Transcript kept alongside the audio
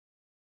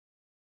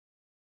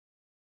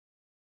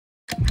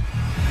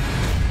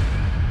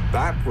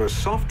That was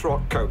soft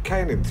rock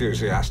cocaine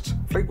enthusiast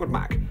Fleetwood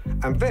Mac.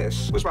 And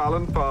this was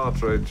Alan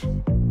Partridge.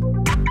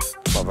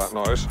 Love that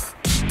noise.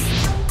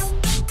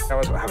 I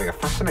was having a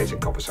fascinating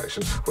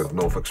conversation with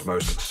Norfolk's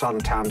most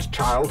sun-tanned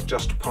child,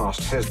 just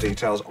passed his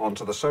details on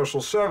to the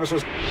social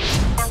services.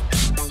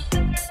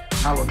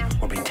 Alan,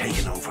 we're being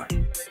taken over.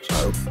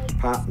 So,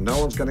 Pat, no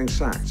one's getting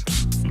sacked.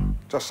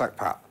 Just sack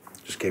Pat.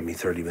 Just gave me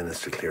 30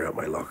 minutes to clear out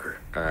my locker.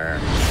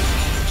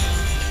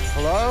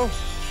 Hello?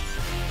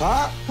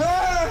 Pat?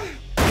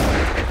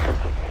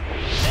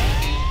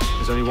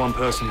 There's only one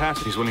person, Pat,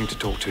 who's willing to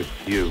talk to.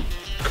 You.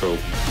 Cool.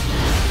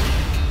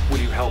 Will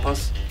you help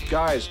us?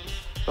 Guys,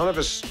 none of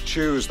us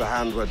choose the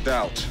hand we're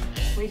dealt.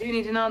 We do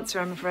need an answer,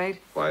 I'm afraid.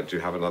 Why do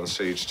you have another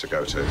siege to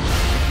go to?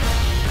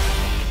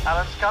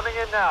 Alan's coming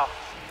in now.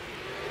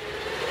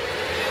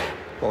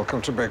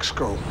 Welcome to big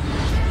school.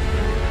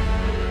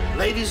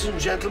 Ladies and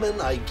gentlemen,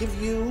 I give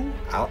you...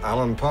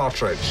 Alan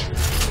Partridge.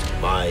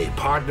 my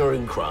partner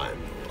in crime.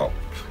 Oh,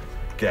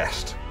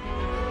 guest.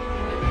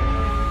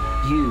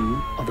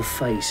 You are the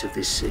face of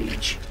this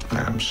siege.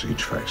 I am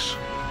siege face.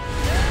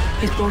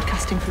 He's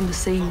broadcasting from the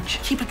siege.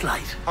 Keep it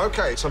light.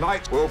 OK,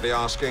 tonight we'll be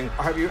asking,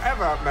 have you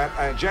ever met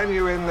a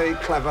genuinely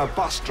clever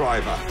bus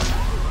driver?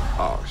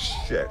 Oh,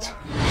 shit.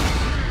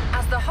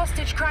 As the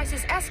hostage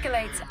crisis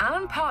escalates,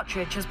 Alan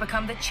Partridge has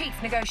become the chief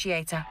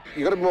negotiator.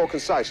 You've got to be more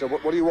concise.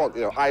 What do you want?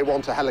 You know, I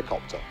want a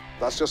helicopter.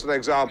 That's just an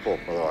example,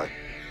 by the way.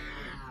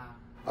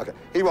 OK,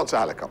 he wants a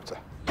helicopter.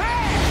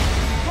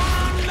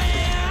 One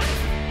man,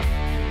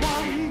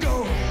 one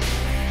goal.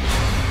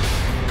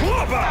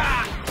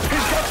 Pappa!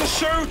 He's got the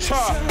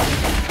shooter!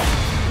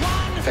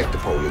 Affect the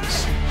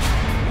police.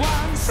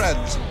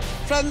 Friends.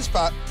 Friends,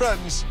 Pat.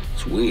 Friends.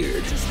 It's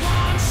weird.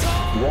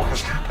 What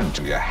has happened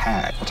to your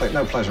hair? I take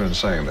no pleasure in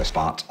saying this,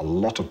 but a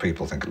lot of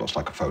people think it looks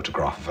like a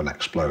photograph of an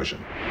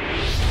explosion.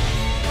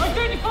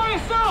 Identify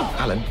yourself!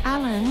 Alan.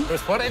 Alan?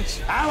 There's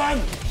footage.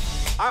 Alan!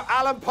 I'm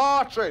Alan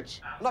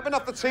Partridge. Not been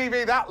off the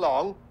TV that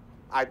long.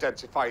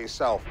 Identify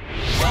yourself. I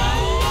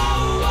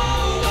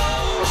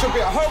should be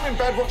at home in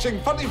bed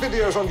watching funny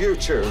videos on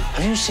YouTube.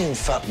 Have you seen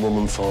Fat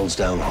Woman Falls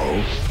Down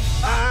Hole?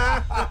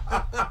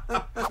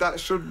 That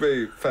should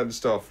be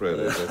fenced off,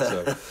 really,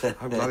 but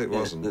I'm glad it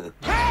wasn't.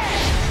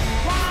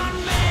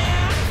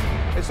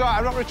 It's all right,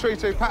 I'm not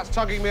retreating. Pat's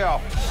tugging me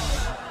off.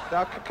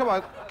 Now, come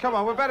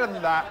on, we're better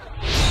than that.